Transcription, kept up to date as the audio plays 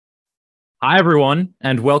Hi, everyone,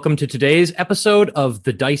 and welcome to today's episode of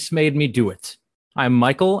The Dice Made Me Do It. I'm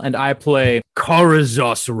Michael, and I play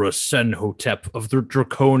Karazosra Senhotep of the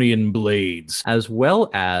Draconian Blades, as well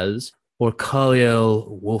as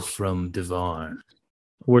Orkaliel Wolfram Divan.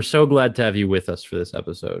 We're so glad to have you with us for this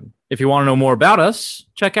episode. If you want to know more about us,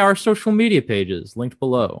 check our social media pages linked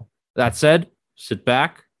below. That said, sit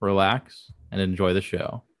back, relax, and enjoy the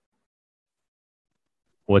show.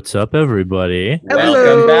 What's up, everybody?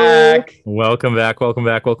 Welcome back.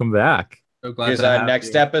 Welcome back. So glad Here's to our have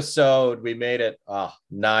next you. episode. We made it.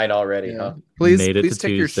 9 already, huh? Made Please it to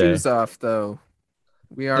take your Tuesday. shoes off, though.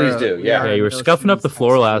 We are. Please do, yeah. Yeah, you were scuffing up the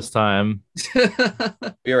floor last time.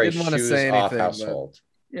 We are a Didn't wanna shoes say off anything, household.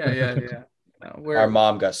 yeah. No, we're Our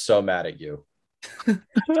mom got so mad at you.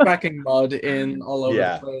 tracking mud in all over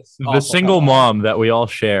Yeah. the place. The Awful. single mom that we all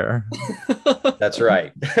share. That's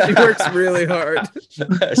right. She works really hard.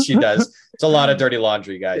 She does. It's a lot of dirty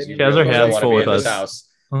laundry, guys. You She has her really hands don't wanna full be with in this us. house.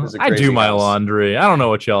 This is a I do crazy my house. laundry. I don't know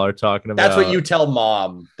what y'all are talking about. That's what you tell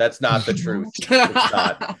mom. That's not the truth. It's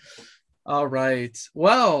not. All right.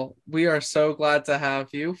 Well, we are so glad to have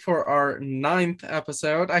you for our 9th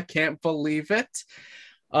episode. I can't believe it.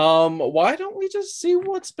 Why don't we just see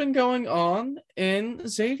what's been going on in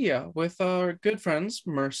Zadia with our good friends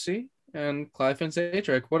Mercy and Clive and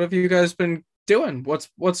Zadric? What have you guys been doing?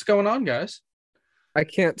 What's going on, guys? I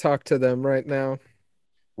can't talk to them right now.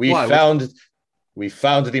 We Why? found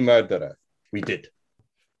the murderer. We did.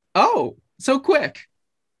 Oh, so quick.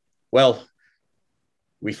 Well,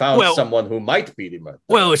 we found Well- someone who might be the murderer.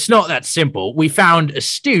 Well, it's not that simple. We found a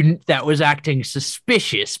student that was acting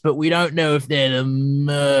suspicious, but we don't know if they're the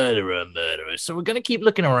murderer. So we're going to keep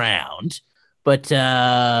looking around. But,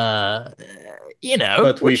 But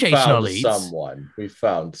we're we chasing our found leads. someone. We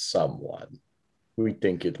found someone. We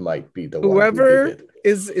think it might be the one Whoever who did it.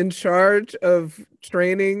 is in charge of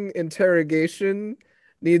training interrogation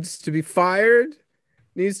needs to be fired.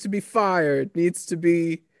 Needs to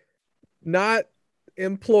be not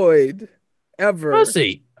employed ever.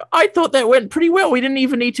 Mercy, I thought that went pretty well. We didn't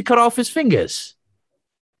even need to cut off his fingers.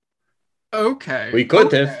 Okay. We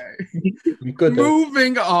could have. Okay. We could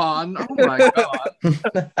Moving on. Oh my god.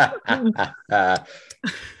 have.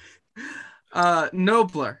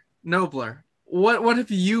 Nobler. What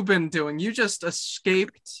have you been doing? You just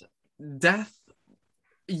escaped death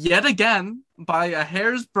yet again by a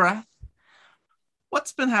hair's breadth.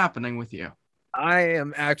 What's been happening with you? I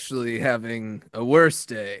am actually having a worse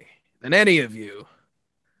day than any of you.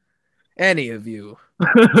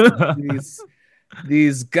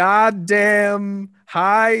 These goddamn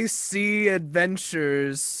high sea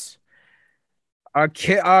adventures are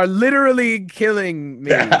literally killing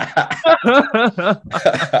me.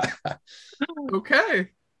 Okay.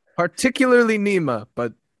 Particularly Nima,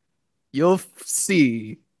 but you'll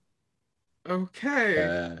see.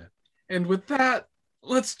 Okay. And with that,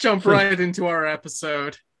 let's jump right into our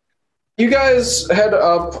episode. You guys head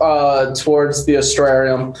up towards the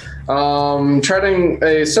Astrarium, treading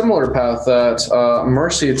a similar path that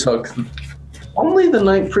Mercy took only the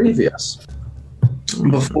night previous,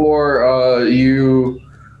 before you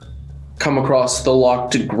come across the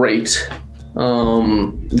locked gate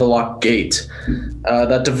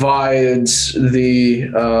that divides the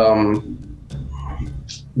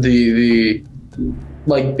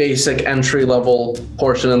like basic entry level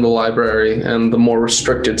portion in the library and the more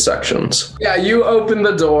restricted sections. Yeah, you open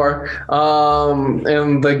the door,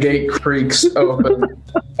 and the gate creaks open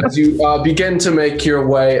as you begin to make your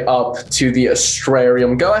way up to the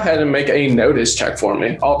Astrarium. Go ahead and make a notice check for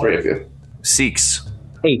me, all three of you. 6.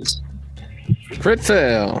 8. Crit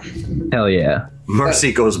fail. Hell yeah.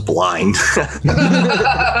 Mercy goes blind.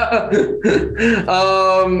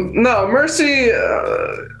 No,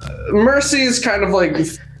 Mercy's kind of like,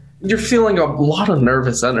 you're feeling a lot of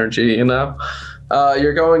nervous energy, you know?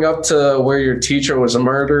 You're going up to where your teacher was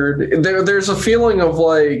murdered. There's a feeling of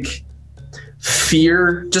like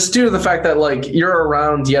fear, just due to the fact that like you're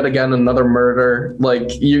around yet again another murder. Like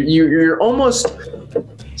you're almost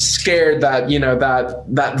scared that, you know,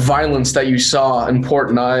 that violence that you saw in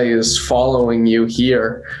Port Nye is following you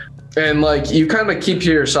here. And like you kind of keep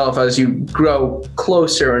to yourself as you grow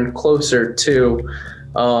closer and closer to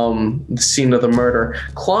the scene of the murder.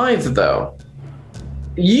 Clive, though,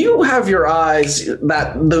 you have your eyes,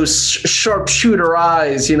 those sharpshooter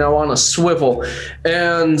eyes, you know, on a swivel,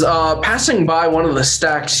 and passing by one of the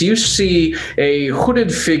stacks, you see a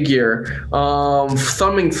hooded figure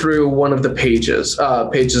thumbing through one of the pages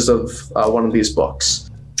of one of these books.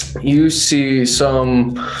 You see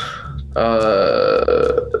some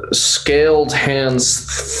scaled hands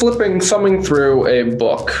thumbing through a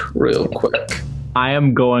book real quick. I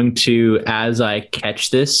am going to, as I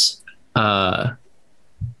catch this,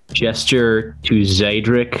 gesture to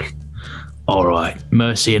Zadric. All right,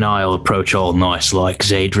 Mercy and I will approach all nice like.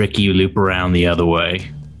 Zadric, you loop around the other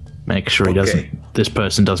way. Make sure this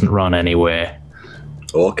person doesn't run anywhere.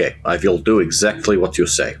 Okay, I will do exactly what you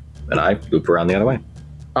say. And I loop around the other way.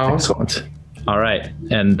 Oh, Excellent. All right,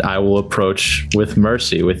 and I will approach with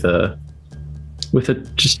Mercy with a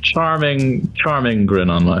just charming grin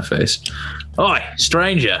on my face. Oi,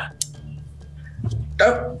 stranger.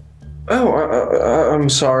 I'm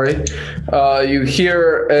sorry. You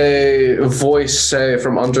hear a voice say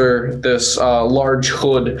from under this large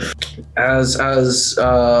hood as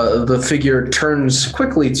the figure turns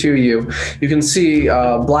quickly to you. You can see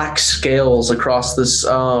black scales across this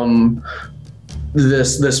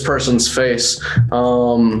this person's face.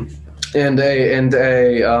 And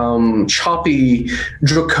a choppy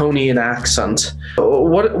draconian accent.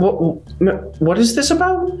 What is this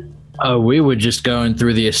about? We were just going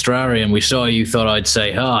through the Astrarium. We saw you, thought I'd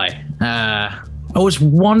say hi. I was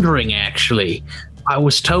wondering, actually. I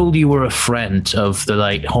was told you were a friend of the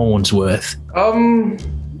late Hornsworth.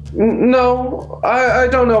 No, I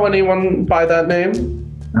don't know anyone by that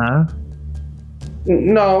name. Huh?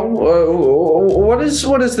 No. What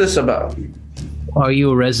is this about? Are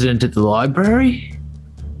you a resident at the library?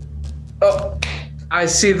 Oh, I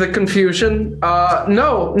see the confusion.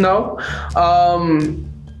 No.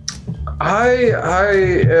 I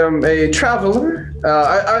am a traveler.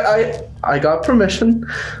 I got permission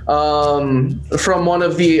from one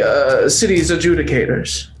of the city's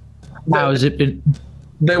adjudicators. How has it been?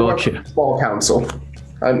 They work Gotcha. for the small council.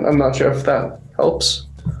 I'm not sure if that helps.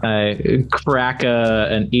 I crack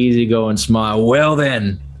an easygoing smile. Well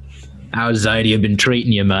then, how's Zadia been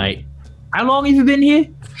treating you, mate? How long have you been here?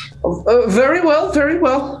 Very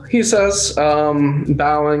well, he says,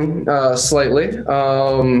 bowing slightly.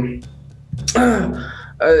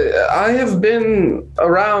 I have been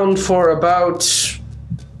around for about,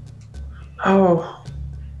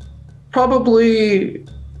 probably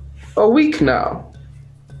a week now.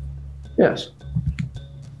 Yes.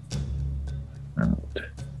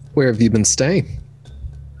 Where have you been staying?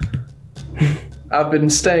 I've been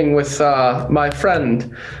staying with my friend,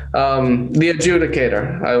 the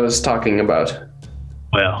adjudicator I was talking about.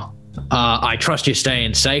 Well, I trust you're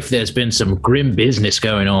staying safe. There's been some grim business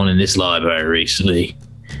going on in this library recently.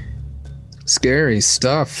 Scary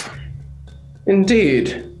stuff.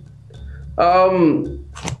 Indeed. I'm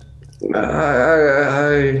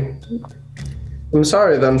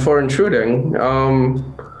sorry then for intruding.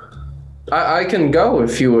 I can go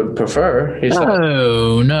if you would prefer. He said.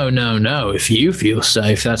 No. If you feel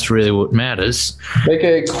safe, that's really what matters. Make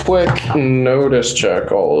a quick notice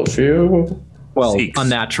check, all of you. Well, 6.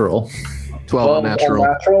 unnatural. 12 unnatural.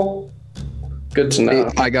 Unnatural? Good to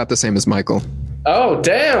know. I got the same as Michael. Oh,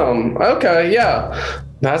 damn. Okay, yeah.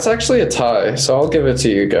 That's actually a tie, so I'll give it to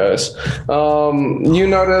you guys. You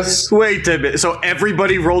notice... Wait a minute. So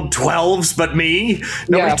everybody rolled 12s but me?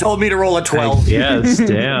 Nobody Yeah. told me to roll a 12. Yes,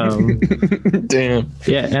 damn. Damn.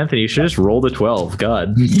 Yeah, Anthony, you should just roll the 12.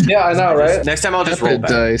 God. Yeah, I know, right? Next time I'll just roll Good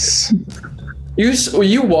back. dice.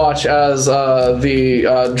 You watch as the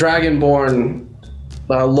Dragonborn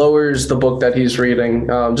lowers the book that he's reading,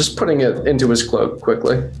 just putting it into his cloak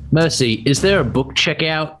quickly. Mercy, is there a book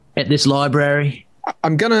checkout at this library?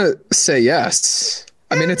 I'm gonna say yes.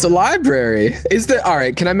 I mean, it's a library. Is there? All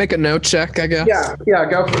right. Can I make a note check? I guess. Yeah.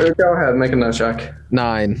 Go ahead. Make a note check.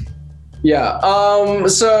 9. Yeah.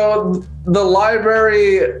 So the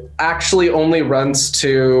library actually only rents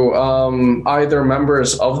to either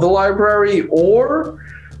members of the library or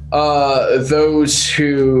those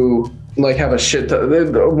who like have a shit.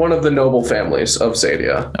 One of the noble families of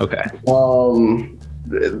Zadia. Okay.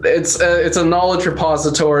 It's a knowledge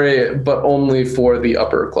repository, but only for the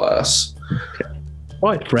upper class.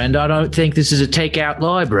 Right, friend, I don't think this is a takeout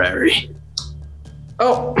library.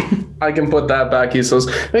 Oh, I can put that back. He says,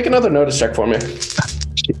 make another notice check for me.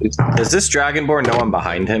 Does this Dragonborn know I'm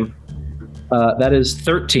behind him? That is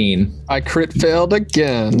 13. I crit failed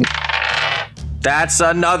again. That's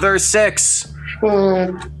another 6.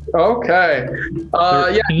 Okay.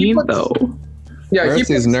 Yeah. He 13, puts, though. yeah. He Mercy's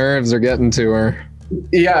puts, nerves are getting to her.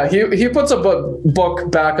 yeah. He puts a book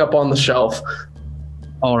back up on the shelf.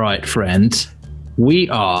 All right, friend. We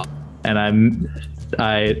are, and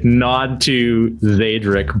I nod to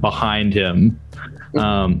Zadric behind him.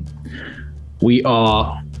 We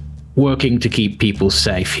are working to keep people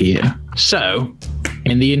safe here. So,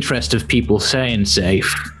 in the interest of people staying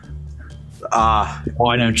safe,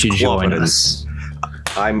 why don't you join us?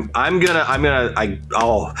 I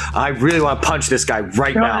really want to punch this guy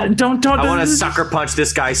right now. Don't. I want to sucker punch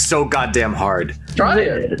this guy so goddamn hard. Try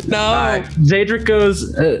it. No. Zadric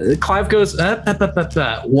goes, Clive goes,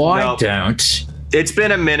 why No. don't? It's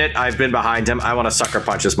been a minute. I've been behind him. I want to sucker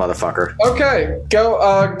punch this motherfucker. Okay, go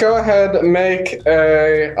ahead, make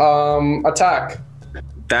a attack.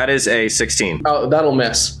 That is a 16. Oh, that'll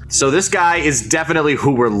miss. So this guy is definitely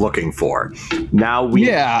who we're looking for. Now we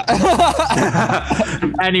Yeah.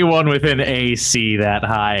 Anyone with an AC that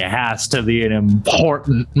high has to be an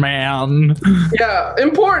important man. Yeah,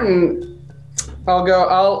 important.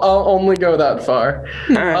 I'll only go that far.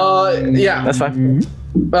 Yeah. That's fine.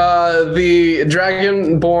 The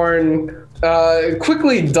dragonborn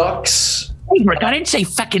quickly ducks. Hey, Rick, I didn't say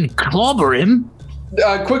fucking clobber him.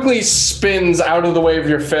 Quickly spins out of the way of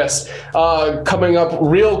your fist, coming up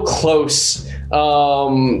real close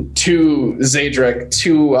to Zadric,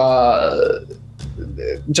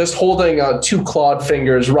 just holding 2 clawed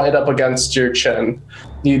fingers right up against your chin.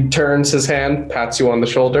 He turns his hand, pats you on the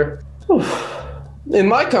shoulder. In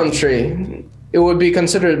my country, it would be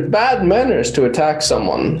considered bad manners to attack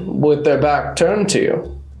someone with their back turned to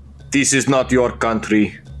you. This is not your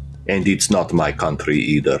country, and it's not my country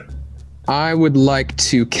either. I would like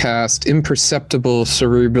to cast Imperceptible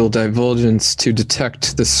Cerebral Divulgence to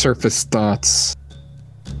detect the surface thoughts.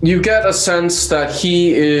 You get a sense that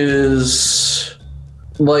he is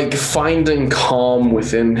like finding calm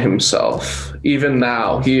within himself. Even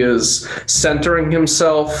now, he is centering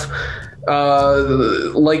himself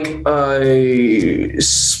like a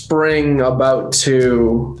spring about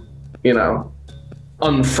to,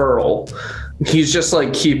 unfurl. He's just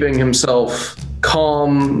like keeping himself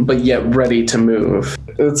calm, but yet ready to move.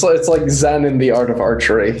 It's like Zen in the art of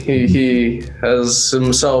archery. He has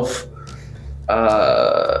himself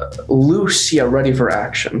loose yet ready for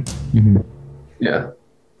action. Mm-hmm. Yeah.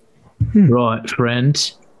 Right,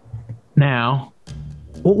 friend. Now,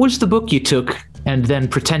 what was the book you took and then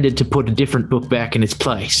pretended to put a different book back in its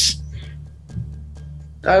place?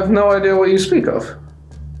 I have no idea what you speak of.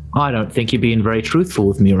 I don't think you're being very truthful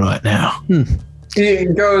with me right now. He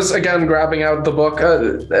goes again, grabbing out the book,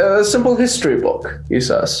 a simple history book, he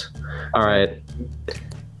says. All right.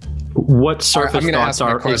 What surface gonna thoughts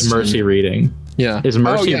ask my is question. Mercy reading? Yeah. Is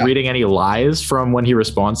Mercy yeah. reading any lies from when he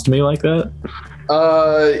responds to me like that?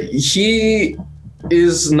 He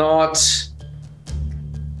is not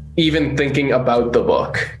even thinking about the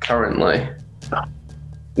book currently.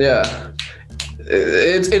 Yeah.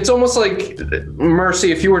 It's almost like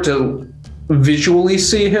Mercy, if you were to visually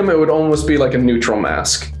see him, it would almost be like a neutral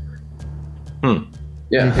mask.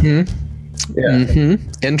 Yeah. Yeah.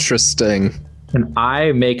 Interesting. Can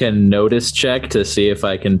I make a notice check to see if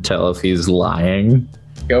I can tell if he's lying?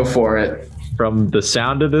 Go for it. From the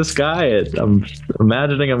sound of this guy, I'm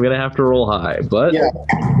imagining I'm going to have to roll high, but Yeah.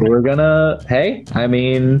 we're going to, hey, I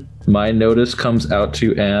mean, my notice comes out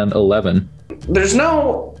to an 11. There's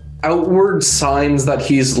no outward signs that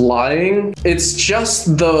he's lying. It's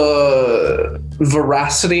just the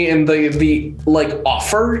veracity and the like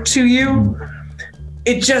offer to you.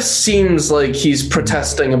 It just seems like he's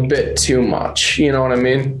protesting a bit too much. You know what I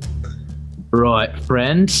mean? Right,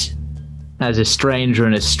 friend. As a stranger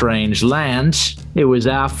in a strange land, it was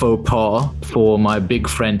our faux pas for my big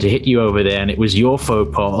friend to hit you over there, and it was your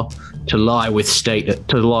faux pas to lie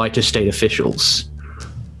to state officials.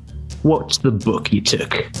 What's the book you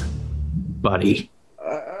took, buddy?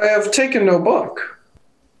 I have taken no book.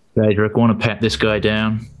 Zadric, want to pat this guy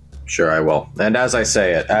down? Sure, I will. And as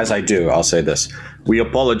I do, I'll say this. We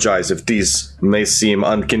apologize if these may seem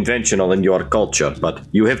unconventional in your culture, but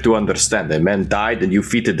you have to understand that men died and you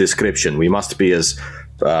fit the description. We must be as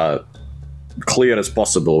clear as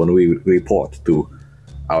possible when we report to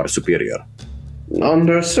our superior.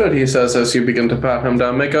 Understood, he says as you begin to pat him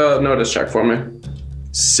down. Make a notice check for me.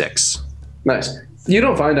 6. Nice. You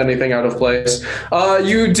don't find anything out of place.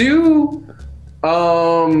 You do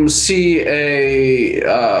see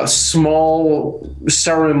a small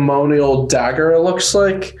ceremonial dagger, it looks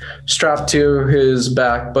like, strapped to his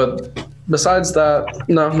back, but besides that,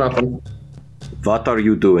 no, nothing. What are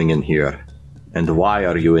you doing in here? And why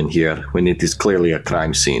are you in here when it is clearly a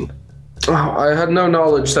crime scene? Oh, I had no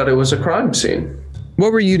knowledge that it was a crime scene.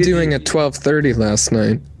 What were you doing at 12:30 last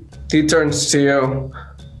night? He turns to you.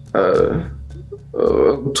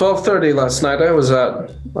 12:30 last night, I was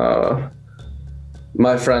at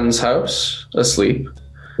my friend's house, asleep.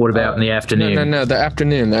 What about in the afternoon? No, the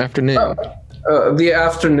afternoon. The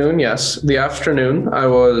afternoon, yes. The afternoon, I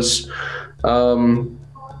was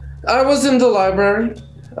in the library.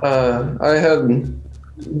 I had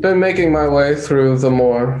been making my way through the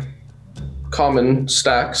more common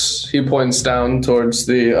stacks. He points down towards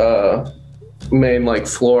the main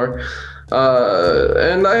floor.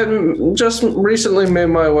 And I had just recently made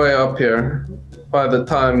my way up here by the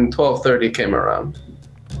time 12:30 came around.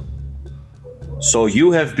 So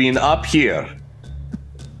you have been up here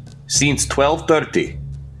since 12:30,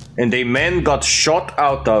 and a man got shot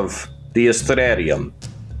out of the Astrarium,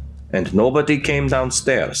 and nobody came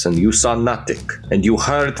downstairs, and you saw nothing, and you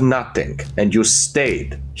heard nothing, and you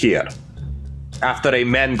stayed here after a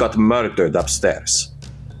man got murdered upstairs.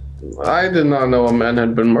 I did not know a man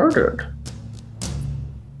had been murdered.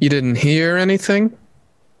 You didn't hear anything?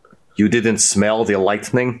 You didn't smell the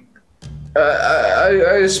lightning?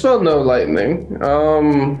 I smelled no lightning.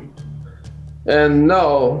 And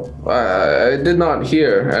no, I did not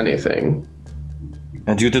hear anything.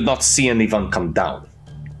 And you did not see anyone come down?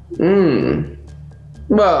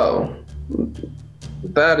 Well,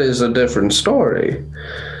 that is a different story.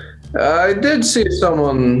 I did see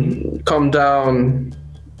someone come down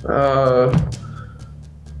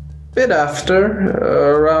bit after,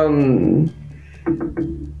 around,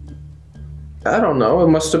 I don't know, it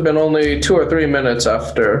must have been only 2 or 3 minutes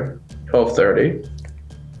after 12:30.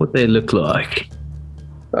 What they look like?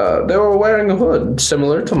 They were wearing a hood,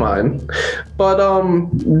 similar to mine, but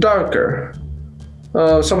darker.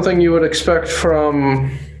 Something you would expect from...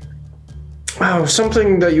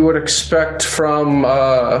 something that you would expect from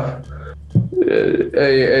a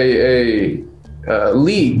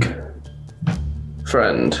league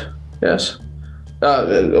friend, yes?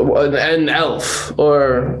 An elf,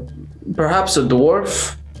 or perhaps a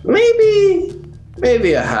dwarf,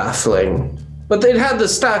 maybe a halfling. But they'd had the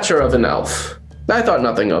stature of an elf. I thought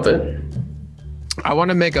nothing of it. I want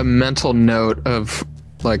to make a mental note of,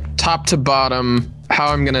 top to bottom, how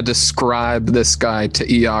I'm going to describe this guy to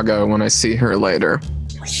Iago when I see her later.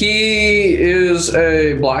 He is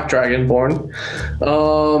a black dragonborn.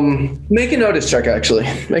 Make a notice check, actually.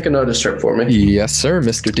 Make a notice check for me. Yes, sir,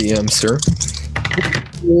 Mr. DM, sir.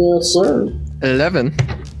 Yes, sir. 11.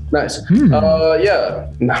 Nice. Yeah.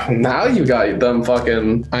 Now you got them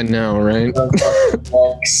fucking... I know, right?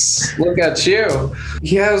 Look at you.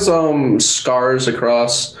 He has scars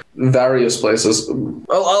across various places.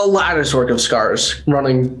 A lattice work of scars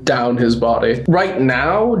running down his body. Right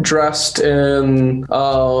now, dressed in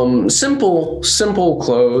simple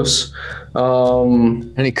clothes.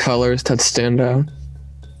 Any colors that stand out?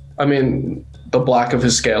 I mean, the black of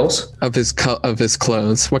his scales. Of his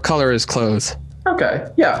clothes. What color are his clothes? Okay,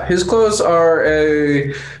 yeah, his clothes are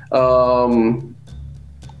a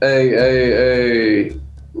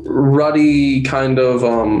ruddy kind of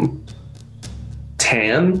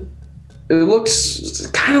tan. It looks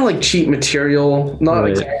kind of like cheap material, not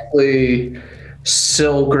exactly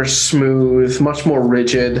silk or smooth, much more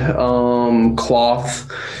rigid cloth.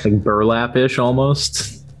 Like burlap-ish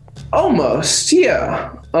almost? Almost, yeah.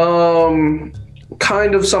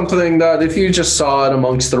 Kind of something that if you just saw it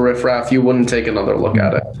amongst the riffraff, you wouldn't take another look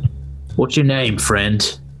at it. What's your name,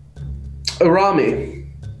 friend? Arami.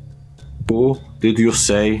 Who did you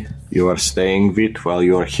say you are staying with while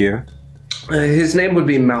you are here? His name would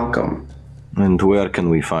be Malcolm. And where can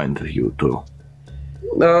we find you two?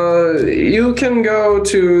 You can go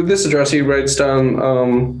to this address. He writes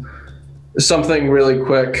down something really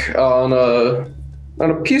quick on a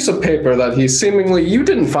piece of paper that he seemingly... You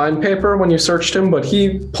didn't find paper when you searched him, but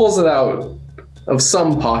he pulls it out of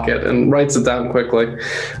some pocket and writes it down quickly,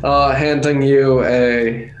 handing you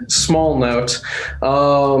a small note.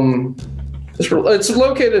 It's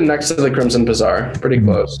located next to the Crimson Bazaar, pretty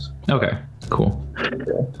close. Okay, cool.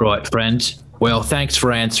 Right, friend. Well, thanks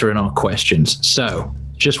for answering our questions. So,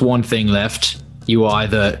 just one thing left. You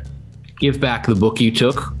either give back the book you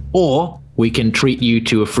took, or we can treat you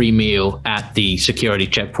to a free meal at the security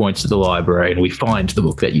checkpoints of the library, and we find the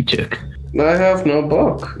book that you took. I have no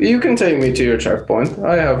book. You can take me to your checkpoint.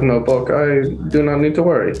 I have no book. I do not need to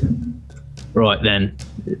worry. Right, then.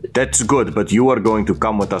 That's good, but you are going to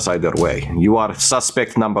come with us either way. You are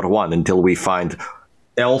suspect number one until we find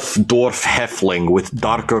elf dwarf halfling with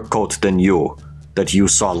darker coat than you that you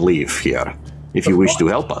saw leave here. If you wish to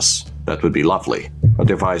help us, that would be lovely.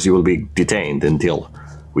 Otherwise, you will be detained until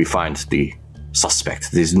we find the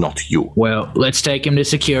suspect. This is not you. Well, let's take him to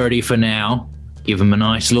security for now. Give him a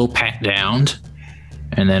nice little pat down,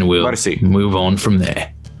 and then we'll move on from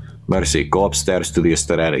there. Mercy, go upstairs to the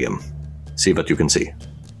Astrarium. See what you can see.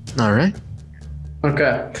 All right.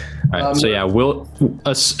 Okay. All right, so yeah, we'll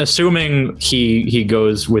assuming he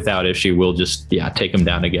goes without issue, we'll just take him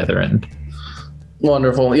down together and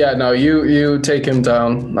Wonderful. Yeah, no, you take him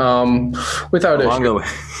down without Along issue. the way,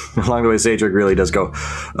 along the way, Zadric really does go,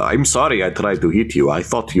 I'm sorry I tried to hit you. I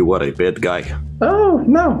thought you were a bad guy. Oh,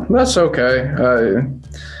 no, that's okay.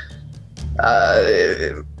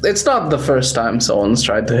 It's not the first time someone's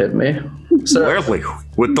tried to hit me. So, Well,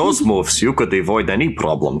 with those moves, you could avoid any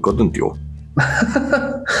problem, couldn't you?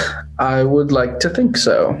 I would like to think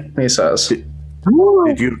so, he says.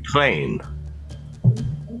 Did you train?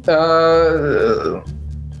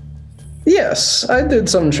 Yes, I did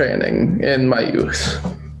some training in my youth.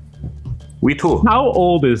 We too. How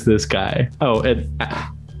old is this guy? Oh,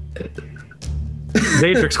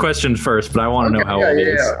 Zadric's question first, but I want to know how old he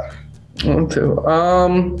is. One, two.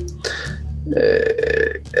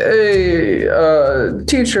 A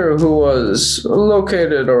teacher who was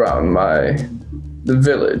located around my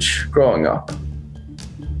village growing up.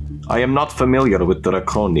 I am not familiar with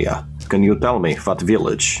Draconia. Can you tell me what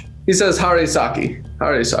village? He says Harisaki.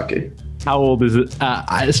 Harisaki. How old is it?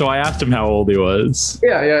 So I asked him how old he was.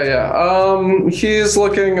 Yeah. He's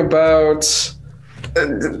looking about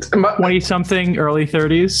 20-something, early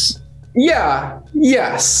 30s? Yeah.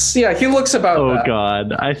 Yes. Yeah, he looks about Oh, that.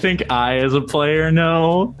 God. I think I, as a player,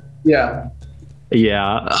 know. Yeah.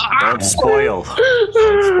 Yeah. Don't spoil.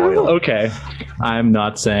 Don't spoil. Okay. I'm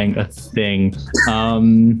not saying a thing.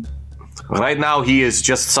 Right now, he is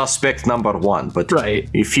just suspect number one, but Right.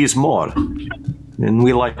 if he's more, then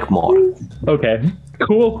we like more. Okay.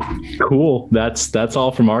 Cool. That's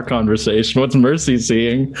all from our conversation. What's Mercy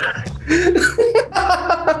seeing?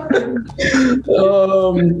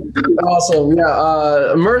 Awesome.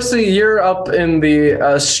 Yeah. Mercy, you're up in the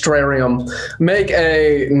astrarium. Make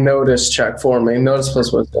a notice check for me. Notice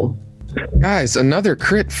plus wisdom. Guys, another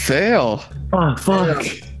crit fail. Oh, fuck.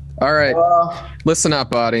 All right, listen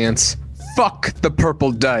up, audience. Fuck the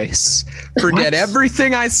purple dice. Forget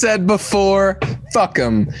everything I said before. Fuck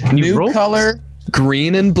them. New rolled- color,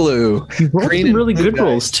 green and blue. You rolled Green some and really blue good dice.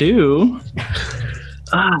 rolls, too.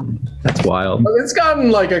 That's wild. It's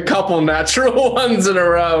gotten like a couple natural ones in a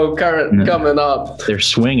row coming up. They're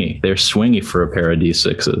swingy. They're swingy for a pair of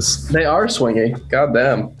D6s. They are swingy.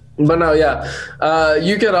 Goddamn. But no, yeah.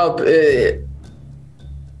 You get up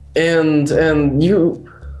and you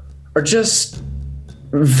are just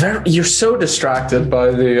you're so distracted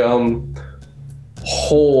by the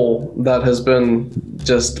hole that has been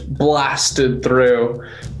just blasted through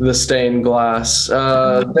the stained glass.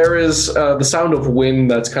 There is the sound of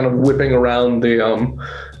wind that's kind of whipping around the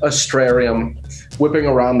astrarium, whipping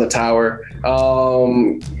around the tower,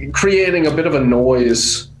 creating a bit of a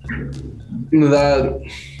noise that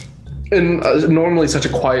in normally such a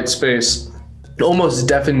quiet space almost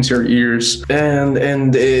deafens your ears, and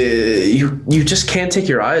you just can't take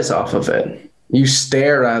your eyes off of it. You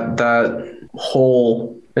stare at that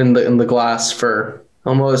hole in the glass for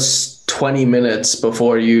almost 20 minutes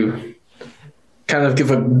before you kind of give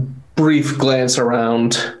a brief glance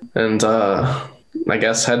around and I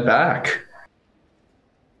guess head back.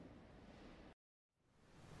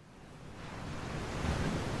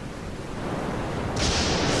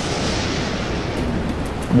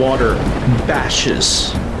 Water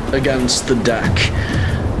bashes against the deck.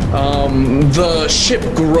 The ship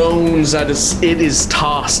groans as it is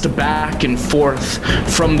tossed back and forth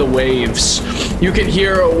from the waves. You can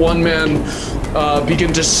hear one man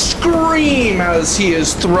begin to scream as he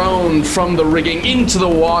is thrown from the rigging into the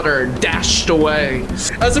water, dashed away.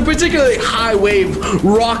 As a particularly high wave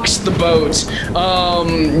rocks the boat,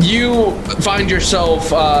 you find yourself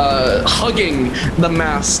hugging the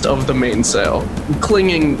mast of the mainsail,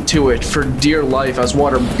 clinging to it for dear life as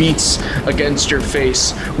water beats against your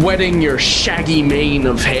face, wetting your shaggy mane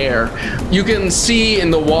of hair. You can see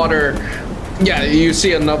in the water, you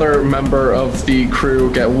see another member of the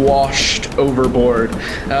crew get washed overboard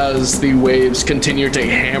as the waves continue to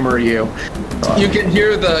hammer you. You can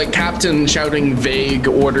hear the captain shouting vague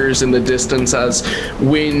orders in the distance as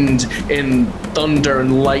wind and thunder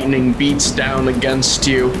and lightning beats down against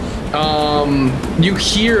you. You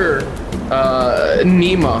hear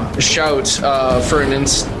Nima shout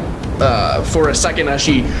for a second as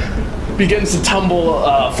she begins to tumble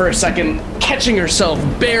for a second, catching herself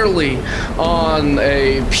barely on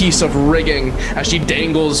a piece of rigging as she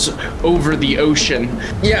dangles over the ocean.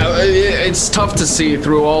 It's tough to see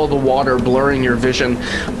through all the water blurring your vision,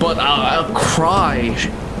 but a cry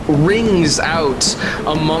rings out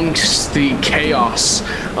amongst the chaos.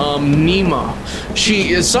 Nima,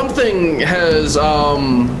 something has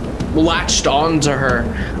latched onto her,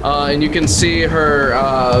 and you can see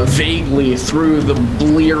her vaguely through the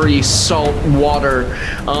bleary salt water,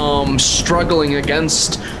 struggling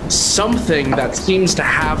against something that seems to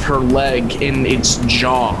have her leg in its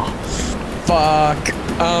jaw. Fuck.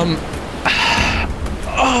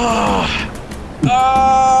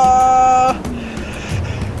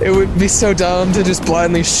 It would be so dumb to just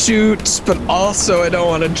blindly shoot, but also I don't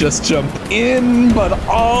want to just jump in, but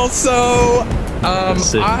also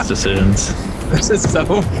decisions. This is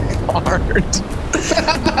so hard.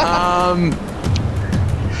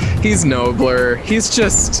 He's nobler. He's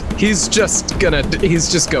just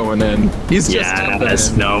going in. He's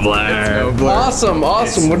just nobler. Awesome.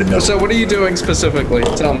 What are you doing specifically?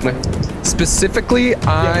 Tell me. Specifically,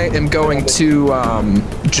 I am going to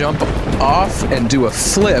jump off and do a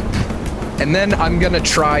flip, and then I'm gonna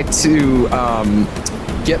try to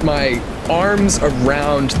get my arms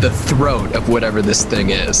around the throat of whatever this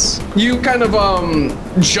thing is. You kind of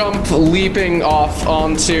jump, leaping off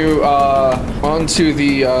onto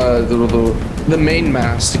the main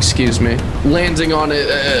mast, excuse me, landing on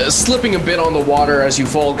it, slipping a bit on the water as you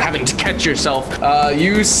fall, having to catch yourself.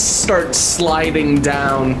 You start sliding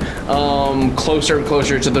down, closer and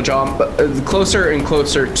closer to the jump, closer and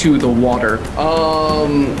closer to the water.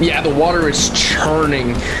 The water is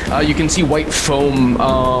churning. You can see white foam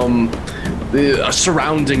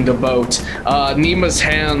surrounding the boat. Nima's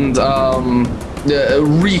hand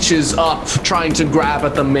reaches up, trying to grab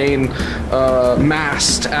at the main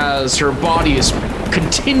mast as her body is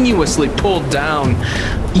continuously pulled down.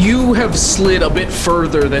 You have slid a bit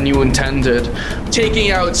further than you intended,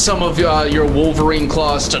 taking out some of your Wolverine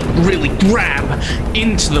claws to really grab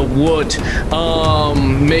into the wood,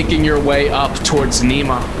 making your way up towards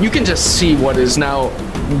Nima. You can just see what is now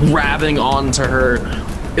grabbing onto her.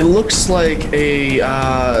 It looks like a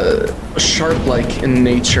shark-like in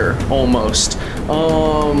nature, almost.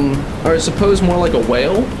 Or I suppose more like a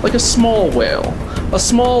whale, like a small whale. A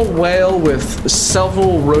small whale with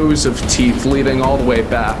several rows of teeth leading all the way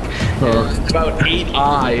back. About 8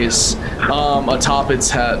 eyes atop its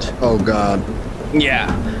head. Oh god.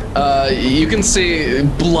 Yeah. You can see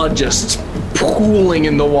blood just pooling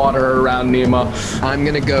in the water around Nima. I'm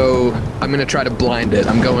gonna try to blind it.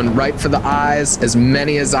 I'm going right for the eyes, as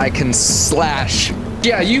many as I can slash.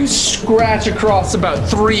 Yeah, you scratch across about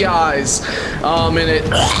 3 eyes, and it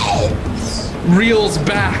reels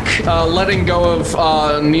back, letting go of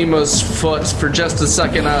Nima's foot for just a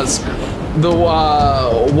second as the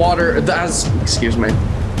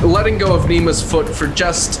letting go of Nima's foot for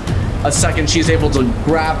just a second. She's able to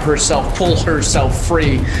grab herself, pull herself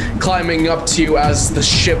free, climbing up to you as the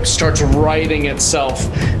ship starts righting itself.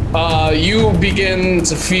 You begin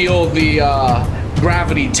to feel the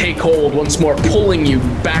gravity take hold once more, pulling you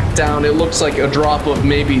back down. It looks like a drop of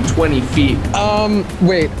maybe 20 feet.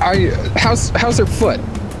 Wait, how's her foot?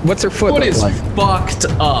 What's her foot Foot is like? fucked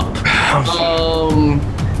up.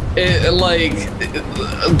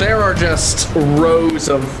 There are just rows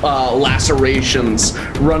of lacerations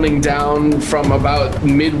running down from about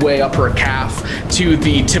midway up her calf to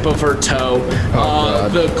the tip of her toe.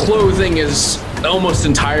 The clothing is almost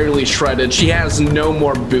entirely shredded. She has no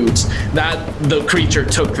more boots. The creature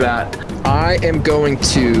took that. I am going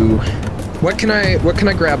to. What can I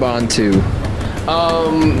grab onto?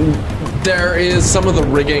 There is some of the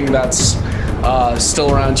rigging that's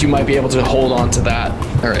still around. You might be able to hold on to that.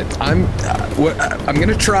 All right, I'm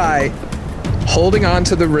gonna try holding on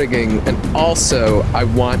to the rigging, and also I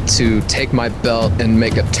want to take my belt and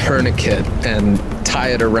make a tourniquet and tie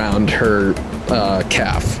it around her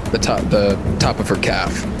calf, the top of her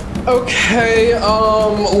calf. Okay.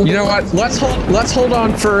 You know what? Let's hold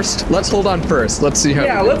on first. Let's see how.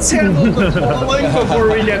 Yeah, let's handle the pulling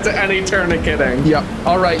before we get to any tourniqueting. Yep.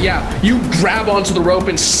 All right. Yeah. You grab onto the rope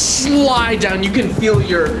and slide down. You can feel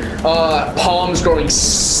your palms growing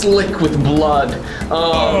slick with blood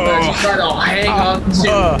as you try to hang on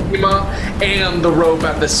to Nima and the rope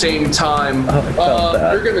at the same time.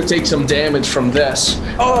 You're gonna take some damage from this.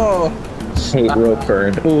 Hate rope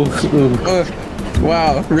burn.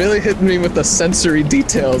 Wow, really hitting me with the sensory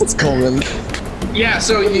details, Coleman. Yeah,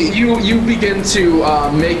 so you begin to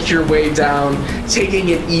make your way down, taking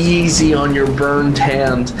it easy on your burned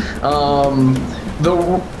hand.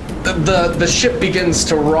 The ship begins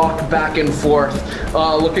to rock back and forth,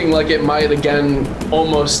 looking like it might again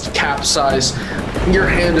almost capsize. Your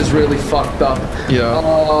hand is really fucked up.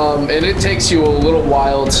 Yeah. And it takes you a little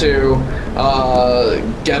while to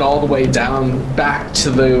get all the way down back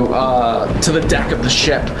to the deck of the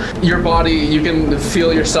ship. Your body, you can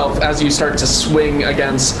feel yourself as you start to swing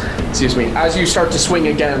again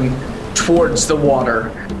towards the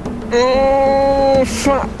water. Oh,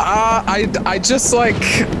 I just like,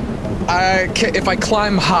 if I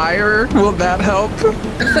climb higher, will that help?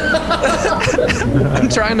 I'm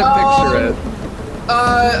trying to picture it.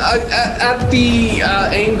 At the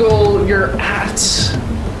angle you're at,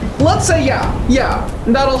 let's say yeah,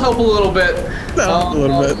 that'll help a little bit. A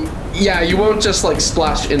little bit. Yeah, you won't just like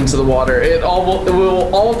splash into the water. It will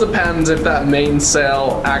all depend if that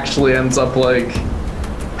mainsail actually ends up like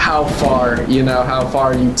how far you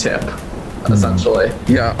tip, essentially.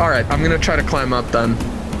 Yeah. All right. I'm gonna try to climb up then.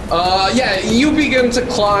 Yeah, you begin to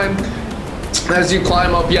climb. As you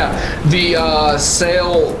climb up, the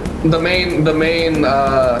sail, the main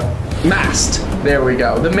mast. There we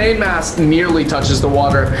go. The main mast nearly touches the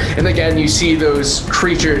water, and again you see those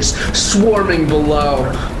creatures swarming below.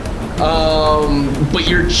 But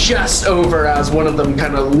you're just over as one of them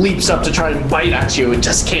kind of leaps up to try and bite at you and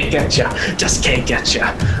just can't get you.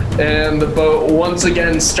 And the boat once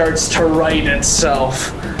again starts to right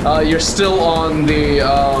itself. You're still on the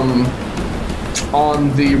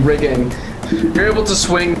rigging. You're able to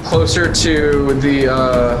swing closer to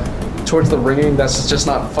towards the rigging that's just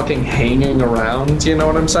not fucking hanging around, you know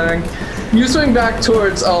what I'm saying? You swing back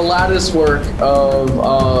towards a lattice work of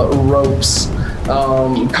ropes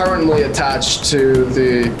currently attached to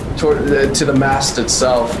the mast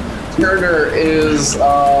itself. Turner is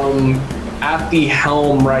at the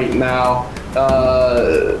helm right now.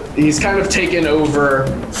 He's kind of taken over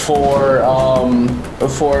for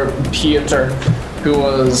Pieter, who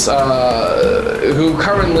was who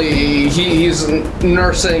currently he's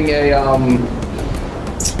nursing a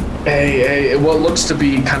what looks to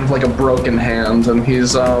be kind of like a broken hand, and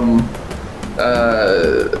he's no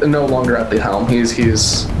longer at the helm.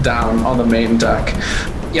 He's down on the main deck.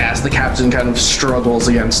 Yeah, as the captain kind of struggles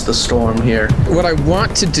against the storm here. What I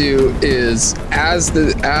want to do is, as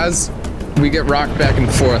we get rocked back and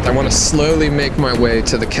forth, I want to slowly make my way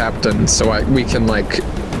to the captain so we can like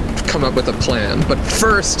come up with a plan. But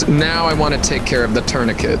first, now I want to take care of the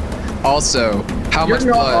tourniquet. Also, how much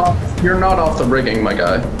blood? You're not off the rigging, my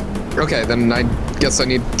guy. Okay, then I guess I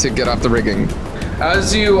need to get off the rigging.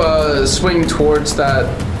 As you swing towards that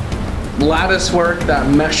lattice work, that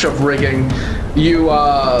mesh of rigging, you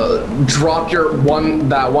drop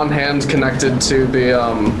that one hand connected to the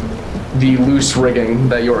loose rigging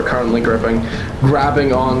that you are currently gripping,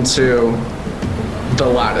 grabbing onto the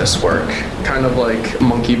lattice work, kind of like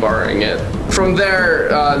monkey barring it. From there,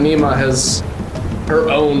 Nima has her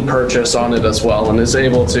own purchase on it as well, and is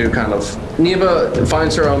able to Nima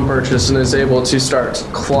finds her own purchase and is able to start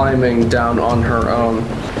climbing down on her own.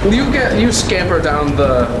 You scamper down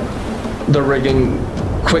the rigging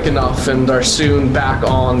quick enough and are soon back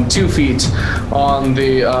on 2 feet on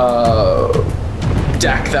the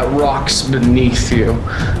deck that rocks beneath you,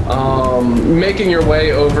 making your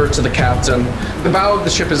way over to the captain. The bow of the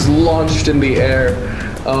ship is launched in the air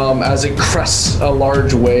as it crests a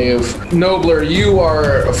large wave. Nobler, you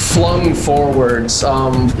are flung forwards.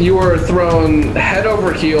 You are thrown head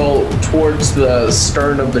over heel towards the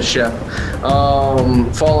stern of the ship,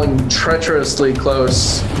 coming treacherously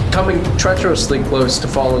close to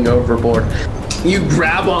falling overboard. You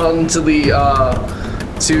grab onto the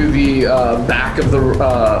back of the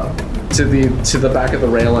back of the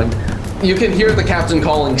railing. You can hear the captain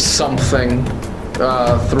calling something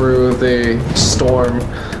through the storm,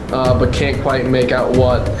 but can't quite make out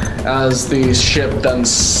what, as the ship then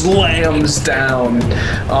slams down,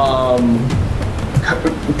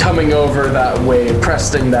 coming over that wave,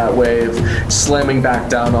 cresting that wave, slamming back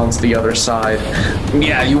down onto the other side.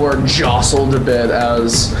 Yeah, you are jostled a bit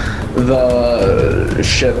as the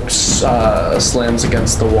ship slams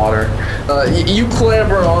against the water. You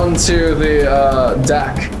clamber onto the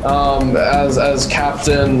deck as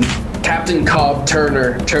Captain Cobb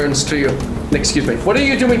Turner turns to you. Excuse me. What are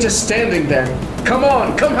you doing just standing there? Come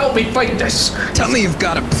on, come help me fight this. Tell me you've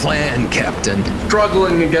got a plan, Captain.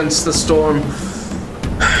 Struggling against the storm.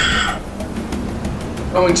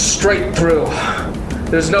 Going straight through.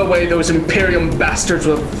 There's no way those Imperium bastards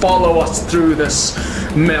will follow us through this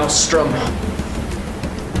maelstrom.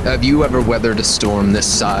 Have you ever weathered a storm this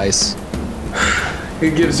size?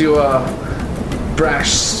 He gives you a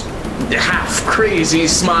brash, half-crazy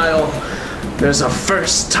smile. There's a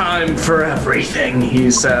first time for everything,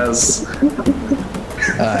 he says.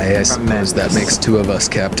 I suppose that makes 2 of us,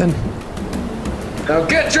 Captain. Now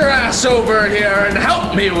get your ass over here and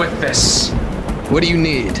help me with this. What do you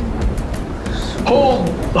need?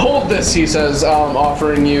 Hold this, he says,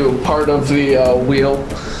 offering you part of the wheel.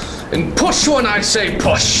 And push when I say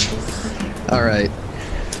push. All right.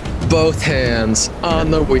 Both hands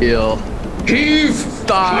on the wheel. Heave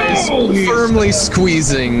thighs firmly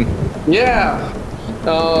squeezing. Yeah.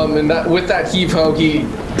 And that with that heave ho, he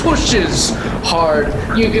pushes hard.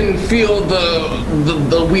 You can feel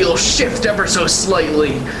the wheel shift ever so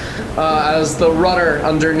slightly as the rudder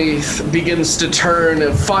underneath begins to turn.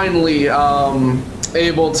 And finally,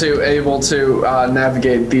 able to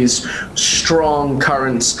navigate these strong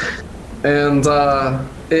currents. And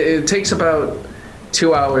it takes about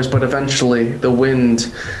 2 hours, but eventually the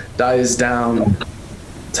wind dies down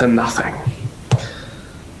to nothing.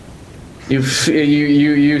 You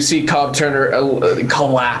see Cobb Turner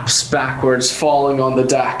collapse backwards, falling on the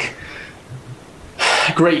deck.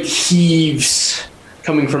 Great heaves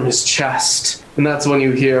coming from his chest. And that's when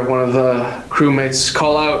you hear one of the crewmates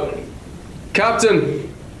call out,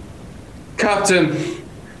 Captain! Captain!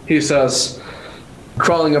 He says,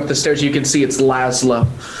 crawling up the stairs. You can see it's Laszlo.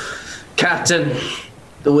 Captain,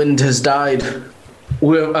 the wind has died.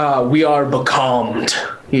 We are becalmed,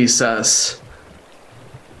 he says,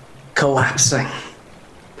 collapsing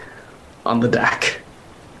on the deck.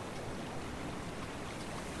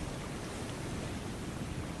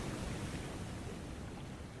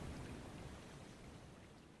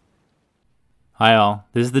 Hi all,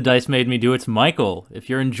 this is The Dice Made Me Do It's Michael. If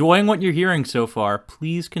you're enjoying what you're hearing so far,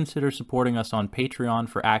 please consider supporting us on Patreon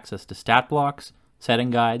for access to stat blocks, setting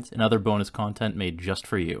guides, and other bonus content made just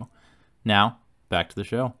for you. Now, back to the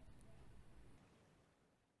show.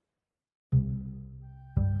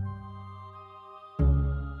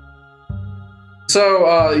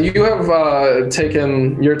 So you have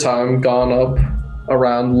taken your time, gone up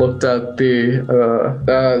around, looked at the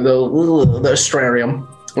astrarium,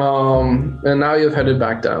 and now you've headed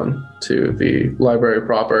back down to the library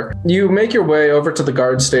proper. You make your way over to the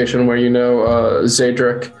guard station where you know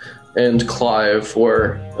Zadric and Clive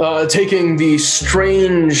were taking the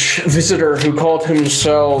strange visitor who called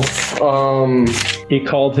himself He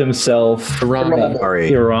called himself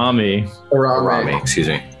Irami. Arami, excuse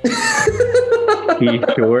me. He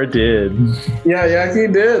sure did. Yeah, he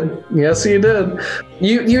did. Yes, he did.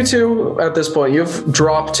 You two, at this point, you've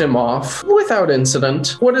dropped him off without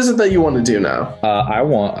incident. What is it that you want to do now?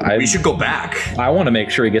 We should go back. I want to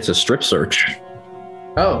make sure he gets a strip search.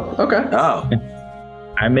 Oh, okay. Oh.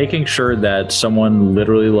 I'm making sure that someone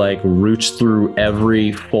literally roots through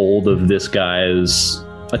every fold of this guy's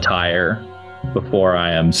attire before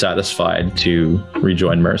I am satisfied to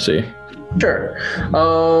rejoin Mercy. Sure.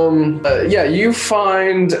 You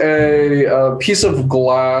find a piece of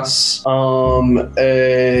glass, Lasso?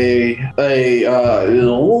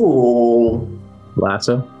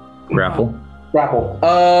 Grapple?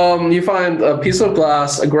 You find a piece of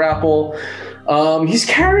glass, a grapple. He's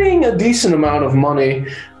carrying a decent amount of money.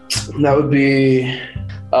 That would be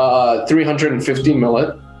 350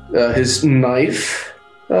 millet. His knife.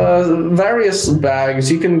 Various bags.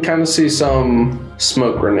 You can kind of see some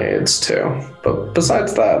smoke grenades too. But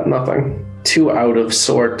besides that, nothing too out of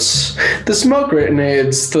sorts. The smoke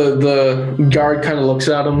grenades, the guard kind of looks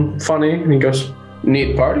at him funny and he goes,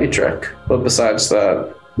 neat party trick. But besides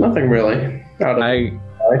that, nothing really out of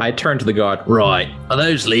I turn to the guard. Right. Are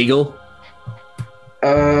those legal?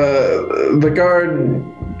 The guard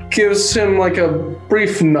gives him a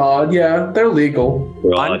brief nod. Yeah, they're legal.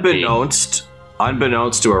 Right.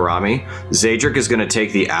 Unbeknownst to Arami, Zadric is going to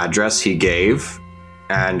take the address he gave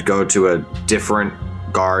and go to a different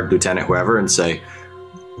guard, lieutenant, whoever, and say,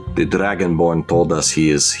 the Dragonborn told us he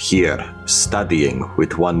is here studying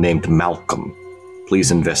with one named Malcolm. Please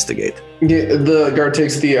investigate. Yeah, the guard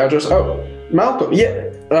takes the address. Oh, Malcolm. Yeah.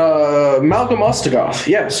 Malcolm Ostagoff.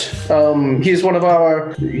 Yes. He's one of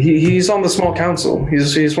our... He's on the small council.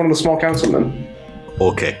 He's one of the small councilmen.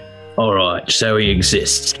 Okay. All right, so he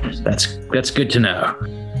exists. That's good to know.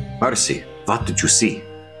 Mercy, what did you see?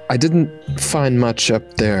 I didn't find much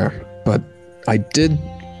up there, but I did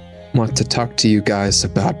want to talk to you guys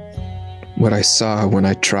about what I saw when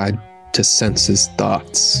I tried to sense his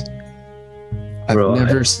thoughts. I've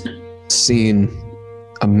never seen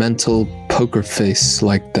a mental poker face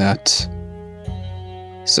like that.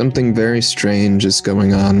 Something very strange is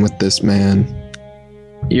going on with this man.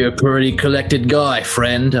 You're a pretty collected guy,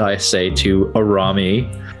 friend, I say to Arami.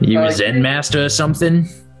 You a Zen master or something?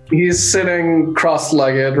 He's sitting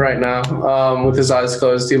cross-legged right now, with his eyes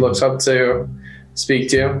closed. He looks up to speak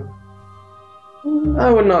to you.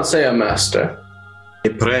 I would not say a master.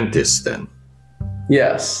 Apprentice, then?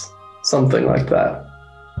 Yes, something like that.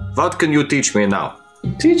 What can you teach me now?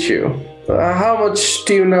 Teach you? How much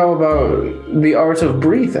do you know about the art of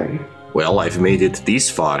breathing? Well, I've made it this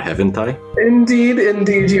far, haven't I?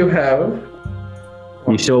 Indeed you have.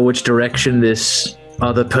 You saw which direction this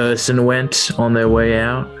other person went on their way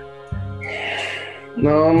out?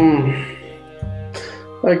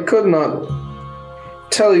 I could not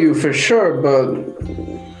tell you for sure, but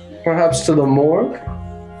perhaps to the morgue?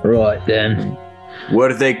 Right then.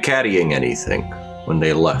 Were they carrying anything when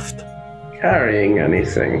they left? Carrying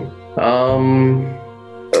anything?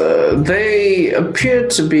 They appeared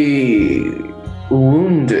to be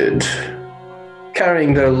wounded,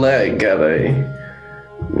 carrying their leg at a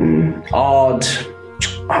odd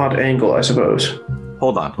angle, I suppose.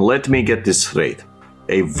 Hold on, let me get this straight.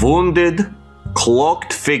 A wounded,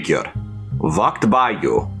 cloaked figure walked by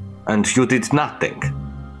you, and you did nothing.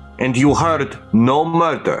 And you heard no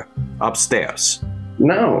murder upstairs.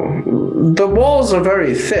 No, the walls are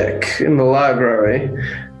very thick in the library.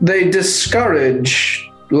 They discourage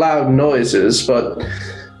loud noises, but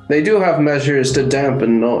they do have measures to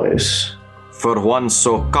dampen noise. For one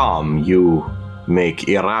so calm, you make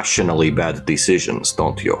irrationally bad decisions,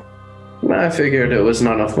 don't you? I figured it was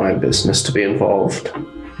none of my business to be involved.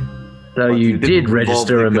 So you did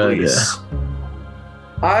register a murder.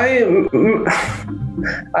 I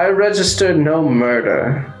registered no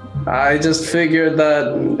murder. I just figured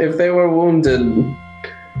that if they were wounded,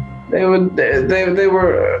 they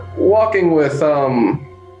were walking with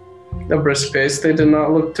a brisk pace. They did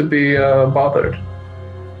not look to be bothered.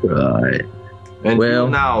 Right. And you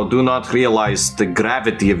now do not realize the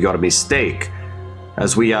gravity of your mistake,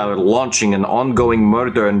 as we are launching an ongoing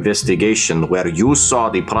murder investigation where you saw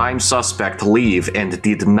the prime suspect leave and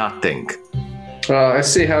did nothing. I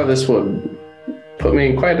see how this would put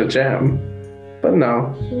me in quite a jam. But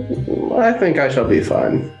no, I think I shall be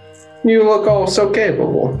fine. You look all so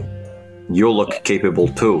capable. You look capable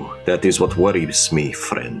too. That is what worries me,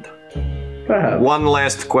 friend. Perhaps. One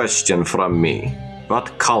last question from me.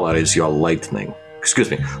 What color is your lightning? Excuse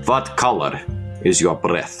me. What color is your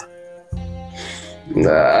breath?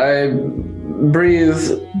 I breathe.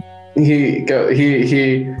 He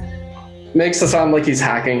makes a sound like he's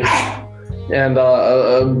hacking, and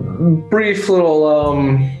a brief little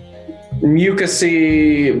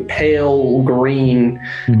mucusy, pale green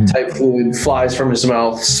type fluid flies from his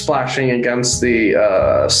mouth, splashing against the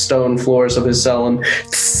stone floors of his cell and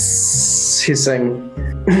hissing.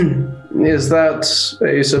 Is that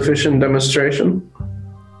a sufficient demonstration?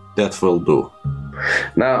 That will do.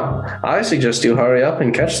 Now, I suggest you hurry up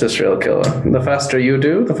and catch this real killer. The faster you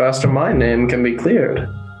do, the faster my name can be cleared.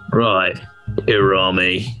 Right.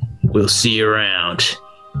 Irami. We'll see you around.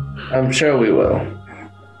 I'm sure we will.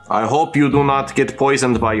 I hope you do not get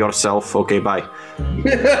poisoned by yourself. Okay, bye.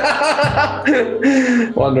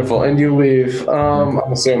 Wonderful. And you leave, I'm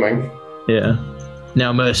assuming. Yeah.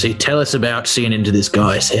 Now, Mercy, tell us about seeing into this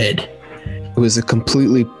guy's head. It was a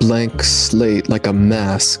completely blank slate, like a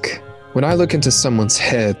mask. When I look into someone's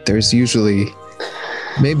head, there's usually,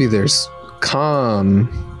 maybe there's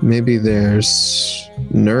calm, maybe there's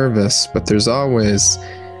nervous, but there's always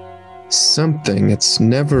something. It's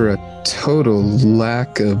never a total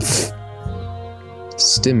lack of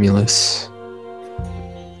stimulus.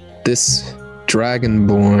 This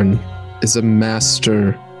Dragonborn is a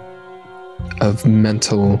master of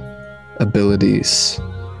mental abilities.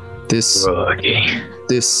 This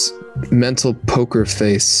mental poker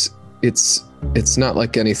face, it's not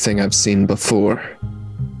like anything I've seen before.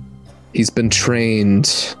 He's been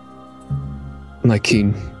trained like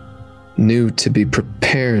he knew to be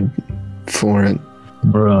prepared for it.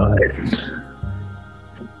 Right.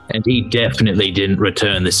 And he definitely didn't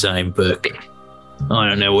return the same book. I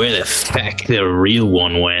don't know where the heck the real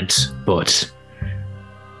one went, but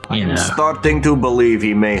I'm starting to believe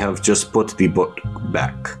he may have just put the book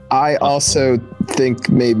back. I also think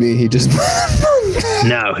maybe he just...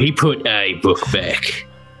 No, he put a book back.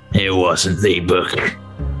 It wasn't the book.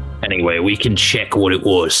 Anyway, we can check what it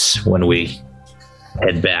was when we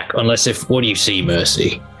head back. What do you see,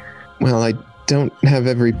 Mercy? Well, I don't have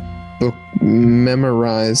every book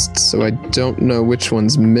memorized, so I don't know which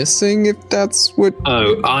one's missing, if that's what...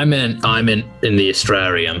 Oh, I'm in the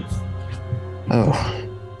Astrarium. Oh.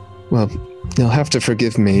 Well, you'll have to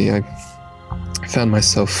forgive me. I found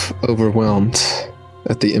myself overwhelmed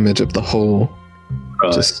at the image of the whole.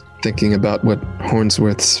 Right. Just thinking about what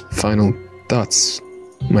Hornsworth's final thoughts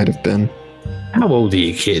might have been. How old are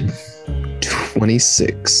you, kid?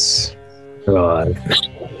 26. Right.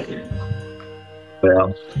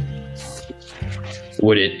 Well,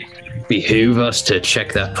 would it behoove us to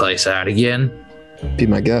check that place out again? Be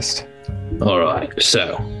my guest. All right,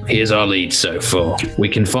 so here's our lead so far. We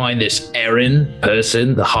can find this Erin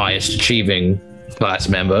person, the highest achieving class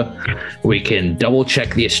member. We can double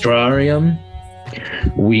check the Astrarium.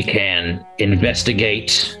 We can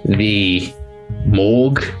investigate the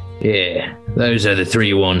morgue Yeah, those are the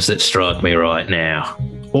three ones that strike me right now.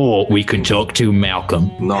 Or we could talk to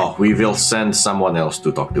Malcolm. No, we will send someone else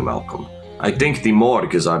to talk to Malcolm. I think the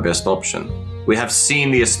morgue is our best option. We have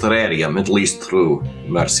seen the Astrarium, at least through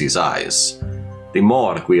Mercy's eyes. The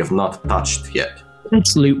morgue we have not touched yet.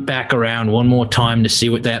 Let's loop back around one more time to see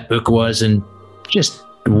what that book was, and just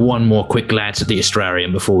one more quick glance at the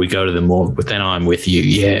Astrarium before we go to the morgue. But then I'm with you.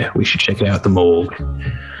 Yeah, we should check out the morgue.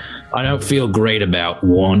 I don't feel great about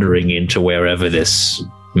wandering into wherever this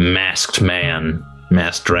masked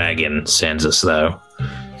dragon sends us, though.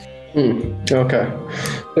 Okay.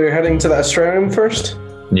 So you're heading to the Astrarium first?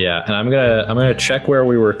 Yeah, and I'm gonna check where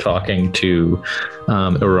we were talking to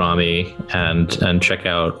Irami and check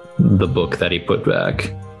out the book that he put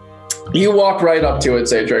back. You walk right up to it,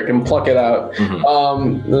 Zadric, and pluck it out.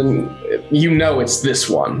 And you know it's this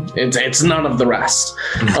one. It's none of the rest.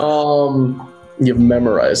 You've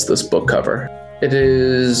memorized this book cover. It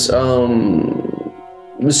is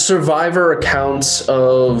survivor accounts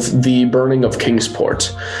of the burning of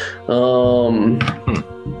Kingsport.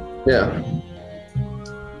 Yeah.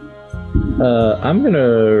 I'm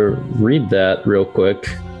gonna read that real quick.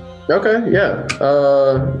 Okay, yeah.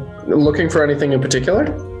 Looking for anything in particular?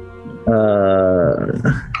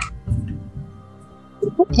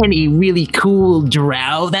 Any really cool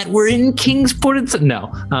drow that were in Kingsport? No.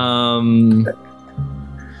 I'm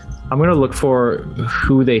gonna look for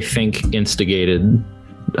who they think instigated,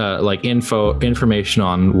 information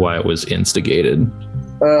on why it was instigated.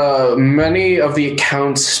 Many of the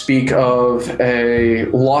accounts speak of a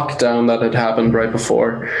lockdown that had happened right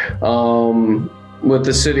before, with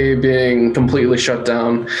the city being completely shut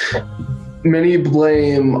down. Many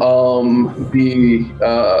blame the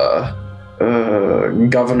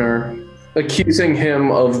governor, accusing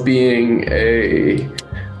him of being a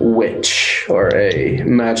witch or a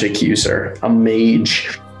magic user, a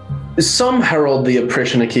mage. Some herald the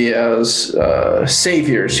Oprishniki as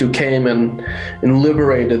saviors who came and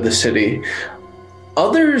liberated the city.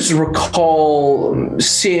 Others recall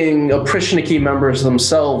seeing Oprishniki members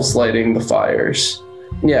themselves lighting the fires.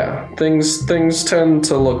 Yeah, things tend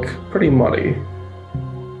to look pretty muddy.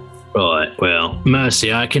 Right, well,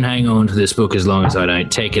 Mercy, I can hang on to this book as long as I don't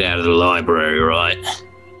take it out of the library, right?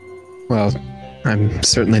 Well, I'm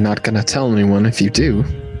certainly not going to tell anyone if you do.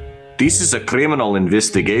 This is a criminal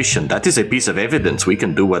investigation. That is a piece of evidence. We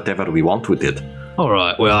can do whatever we want with it. All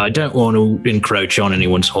right, well, I don't want to encroach on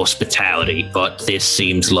anyone's hospitality, but this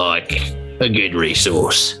seems like a good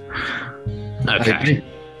resource. Okay,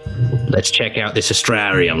 let's check out this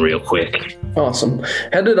Astrarium real quick. Awesome.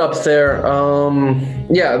 Headed up there.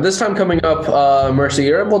 Yeah, this time coming up, Mercy,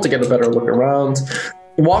 you're able to get a better look around.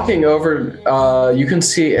 Walking over, you can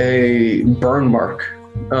see a burn mark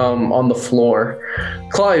on the floor.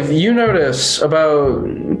 Clive, you notice about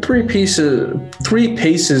three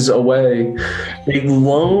paces away, a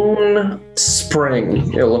lone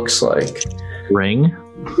spring, it looks like. Spring?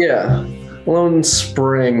 Yeah, lone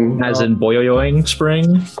spring. As in boyoing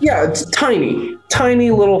spring? Yeah, it's tiny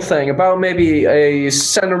little thing, about maybe a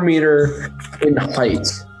centimeter in height.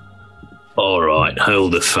 All right,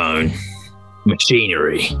 hold the phone.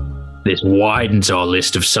 Machinery. This widens our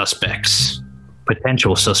list of suspects.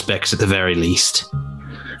 Potential suspects at the very least.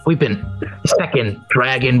 We've been second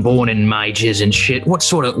dragonborn and mages and shit. What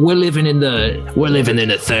sort of we're living in the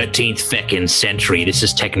 13th feckin' century. This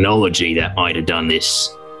is technology that might have done this.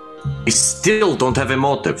 We still don't have a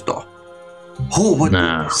motive though. Who would do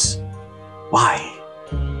this? Why?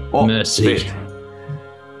 Oh, Mercy. Wait.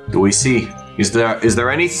 Do we see? Is there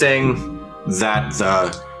anything that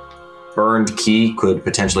the burned key could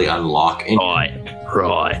potentially unlock?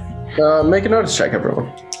 Right. Make a notice check, everyone.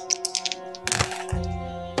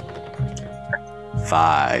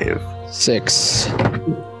 5. 6.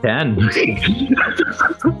 10.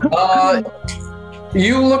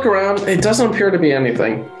 You look around. It doesn't appear to be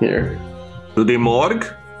anything here. To the morgue?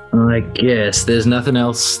 I guess there's nothing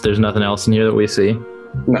else. There's nothing else in here that we see.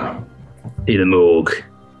 No. See the morgue.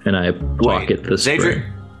 And I pocket the spring.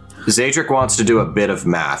 Zadric wants to do a bit of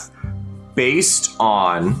math. Based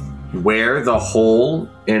on where the hole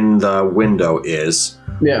in the window is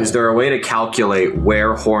there a way to calculate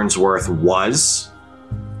where Hornsworth was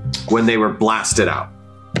when they were blasted out?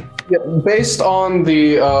 Yeah, based on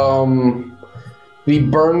the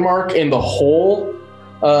burn mark in the hole,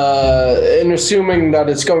 and assuming that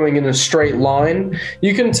it's going in a straight line,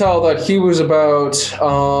 you can tell that he was about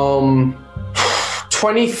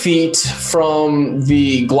 20 feet from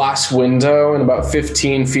the glass window and about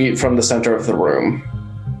 15 feet from the center of the room.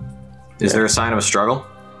 Is there a sign of a struggle?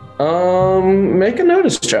 Make a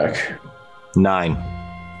notice check. 9.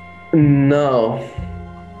 No.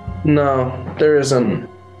 No, there isn't.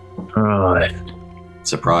 Right.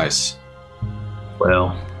 Surprise.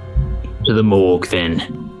 Well, to the morgue then.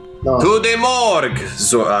 To the morgue,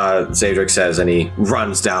 Zadric says, and he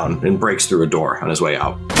runs down and breaks through a door on his way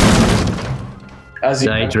out. As you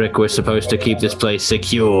Daedric, we're supposed to keep this place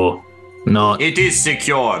secure. Not. It is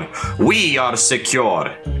secure. We are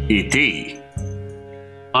secure. E.T.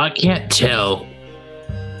 I can't tell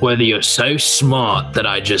whether you're so smart that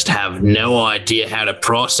I just have no idea how to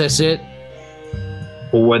process it,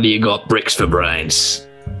 or whether you got bricks for brains.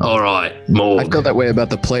 All right, morgue. I feel that way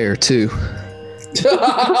about the player too.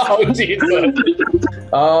 Oh, Jesus.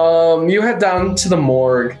 You head down to the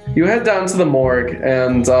morgue.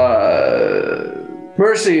 And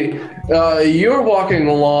Mercy, you're walking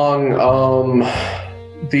along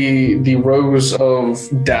the rows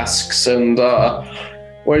of desks, and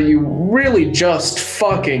where you really just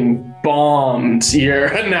fucking bombed your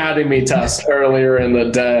anatomy test earlier in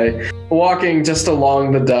the day. Walking just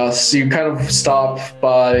along the desks, you kind of stop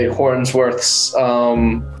by Hornsworth's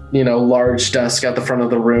large desk at the front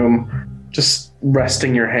of the room, just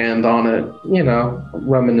resting your hand on it,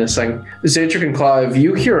 reminiscing. Zadric and Clive,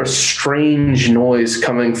 you hear a strange noise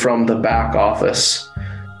coming from the back office.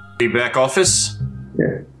 The back office?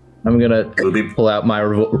 Yeah. I'm gonna pull out my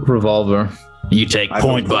revolver. You take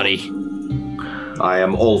point, buddy. I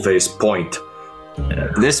am always point.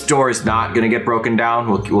 This door is not going to get broken down.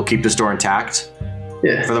 We'll keep this door intact.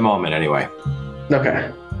 Yeah. For the moment, anyway. Okay.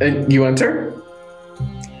 And you enter?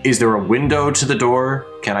 Is there a window to the door?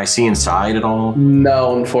 Can I see inside at all?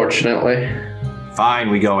 No, unfortunately. Fine,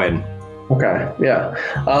 we go in. Okay,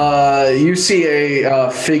 yeah. You see a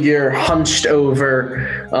figure hunched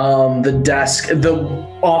over the desk. The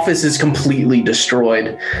office is completely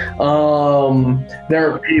destroyed.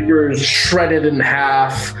 There are papers shredded in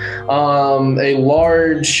half. A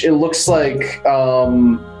large, it looks like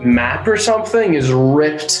map or something is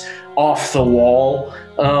ripped off the wall.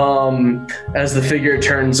 As the figure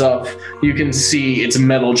turns up, you can see its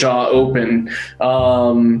metal jaw open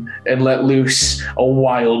and let loose a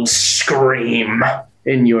wild scream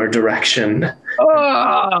in your direction.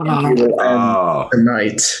 Oh,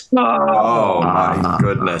 Tonight. oh my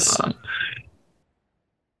goodness.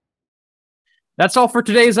 That's all for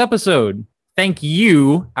today's episode. Thank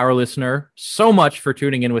you, our listener, so much for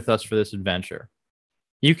tuning in with us for this adventure.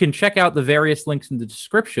 You can check out the various links in the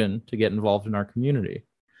description to get involved in our community.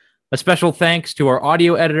 A special thanks to our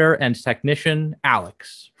audio editor and technician,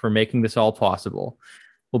 Alex, for making this all possible.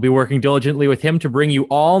 We'll be working diligently with him to bring you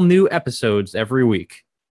all new episodes every week.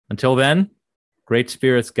 Until then, great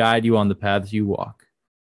spirits guide you on the paths you walk.